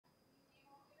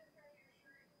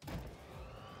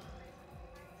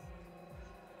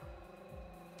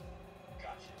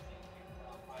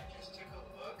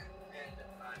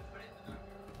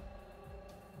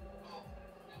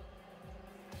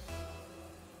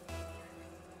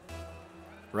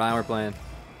Ryan, we're playing.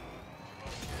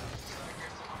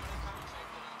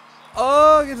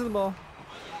 Oh, get to the ball.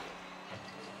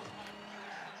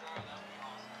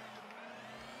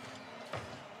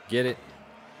 Get it.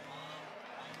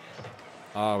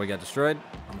 Oh, we got destroyed.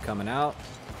 I'm coming out.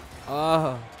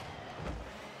 Oh.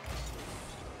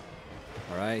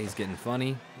 All right, he's getting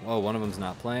funny. Whoa, one of them's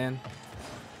not playing.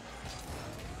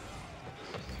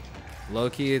 Low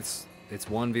key, it's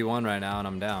 1v1 right now, and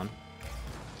I'm down.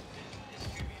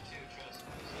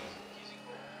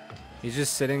 He's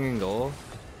just sitting in goal.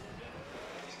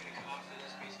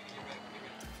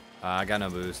 I got no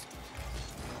boost.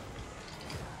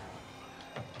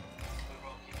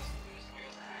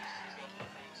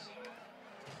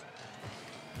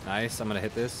 Nice, I'm gonna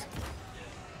hit this.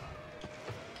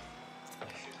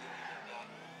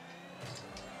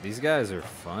 These guys are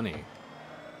funny.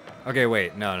 Okay,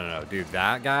 wait, no, dude,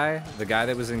 that guy, the guy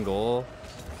that was in goal,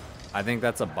 I think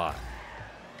that's a bot.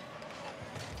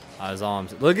 That's all I'm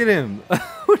saying. Look at him.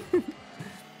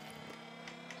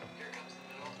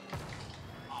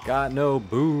 Got no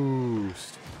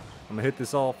boost. I'm gonna hit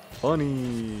this all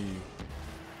funny.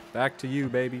 Back to you,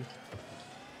 baby.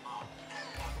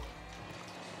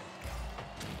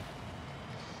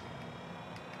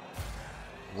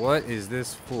 What is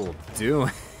this fool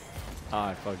doing? Ah,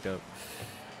 I fucked up.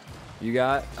 You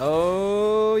got...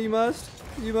 Oh, you must.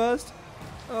 You must.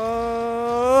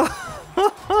 Oh.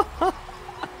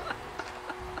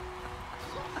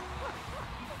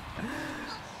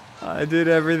 I did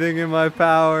everything in my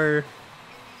power.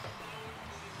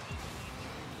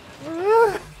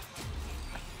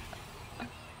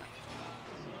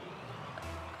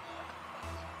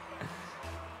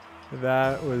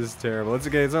 That was terrible. It's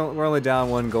okay. We're only down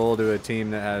 1 goal to a team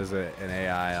that has an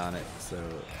AI on it. So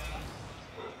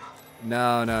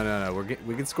no.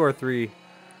 We can score 3.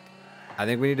 I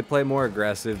think we need to play more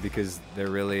aggressive because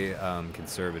they're really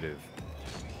conservative.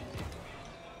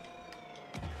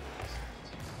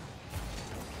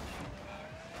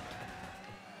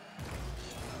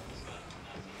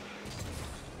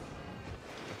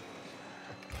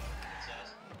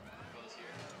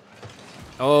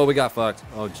 Oh, we got fucked.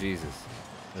 Oh, Jesus.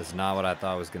 That's not what I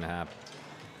thought was going to happen.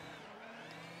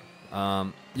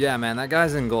 Yeah, man, that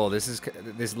guy's in goal. This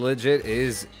legit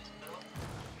is...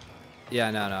 Yeah,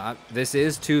 no. This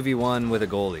is 2v1 with a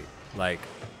goalie. Like,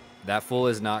 that fool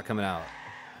is not coming out.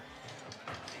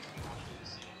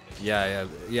 Yeah,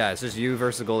 it's just you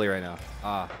versus the goalie right now.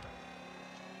 Ah.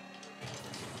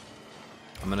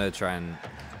 I'm going to try and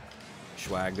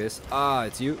swag this. Ah,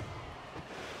 it's you.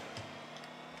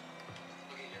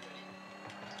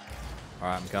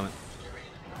 Alright, I'm coming.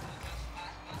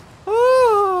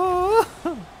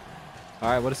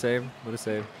 Alright, what a save. What a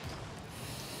save.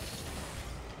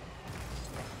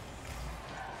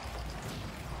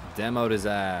 Demoed his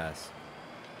ass.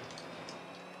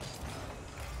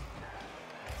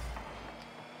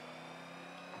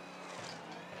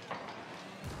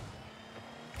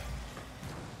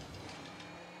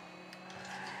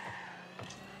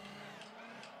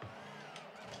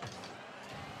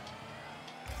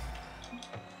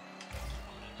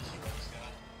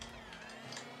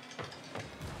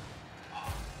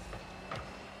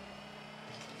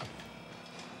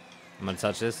 I'm gonna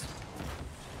touch this.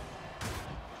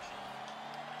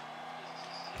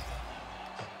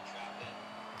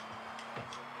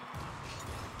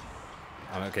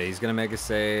 Okay, he's gonna make a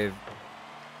save.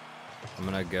 I'm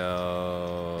gonna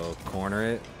go corner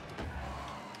it.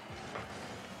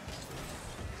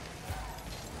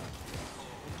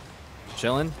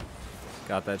 Chilling.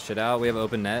 Got that shit out. We have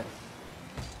open net.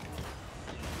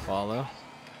 Follow.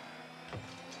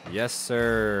 Yes,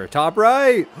 sir. Top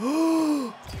right.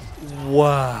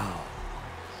 Wow.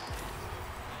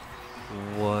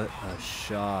 What a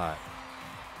shot.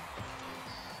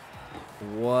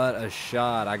 What a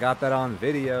shot. I got that on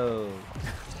video.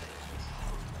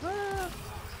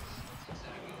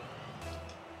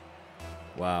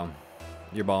 Wow.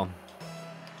 Your ball.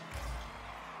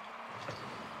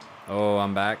 Oh,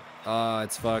 I'm back. Oh,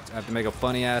 it's fucked. I have to make a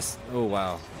funny ass. Oh,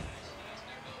 wow.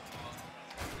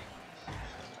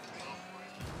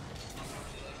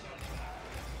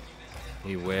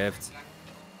 He whiffed.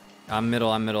 I'm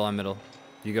middle.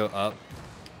 You go up.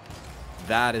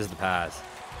 That is the pass.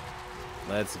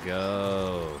 Let's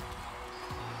go.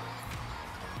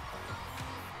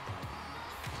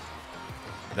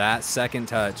 That second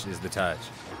touch is the touch.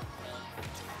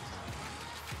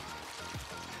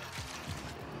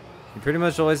 You pretty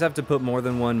much always have to put more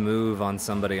than one move on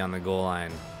somebody on the goal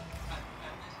line.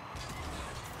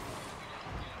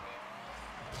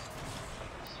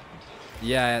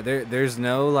 Yeah, there's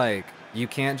no like You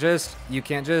can't just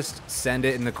send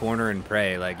it in the corner and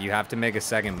pray. Like, you have to make a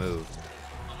second move.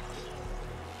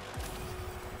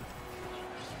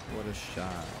 What a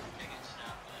shot.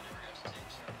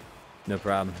 No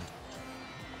problem.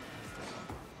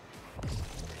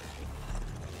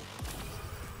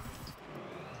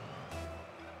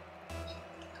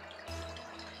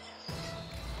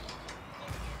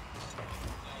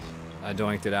 I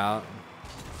doinked it out.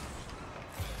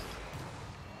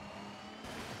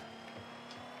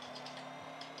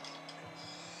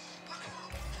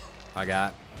 I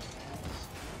got.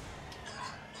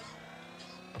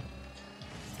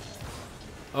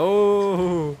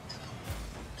 Oh.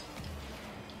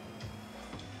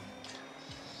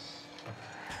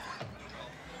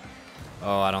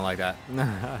 Oh, I don't like that.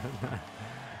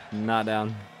 Not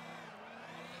down.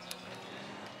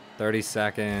 30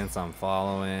 seconds. I'm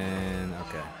following.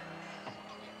 Okay.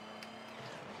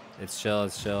 It's chill.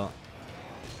 It's chill.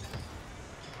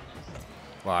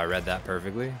 Wow, I read that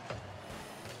perfectly.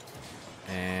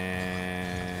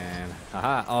 And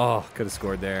haha. Oh, could have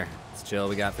scored there. It's chill.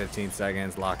 We got 15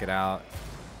 seconds. Lock it out.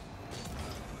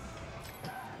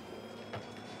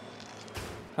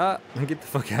 Ah, get the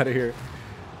fuck out of here.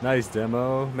 Nice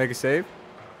demo. Make a save.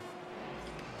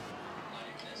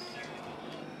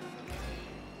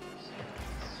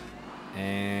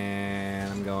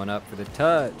 And I'm going up for the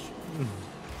touch.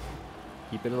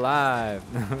 Keep it alive.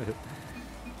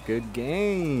 Good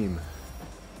game.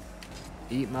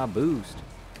 Eat my boost.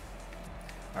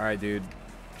 All right, dude.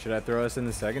 Should I throw us in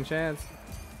the second chance?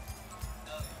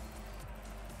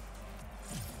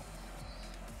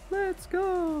 Let's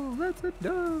go. Let's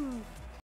go.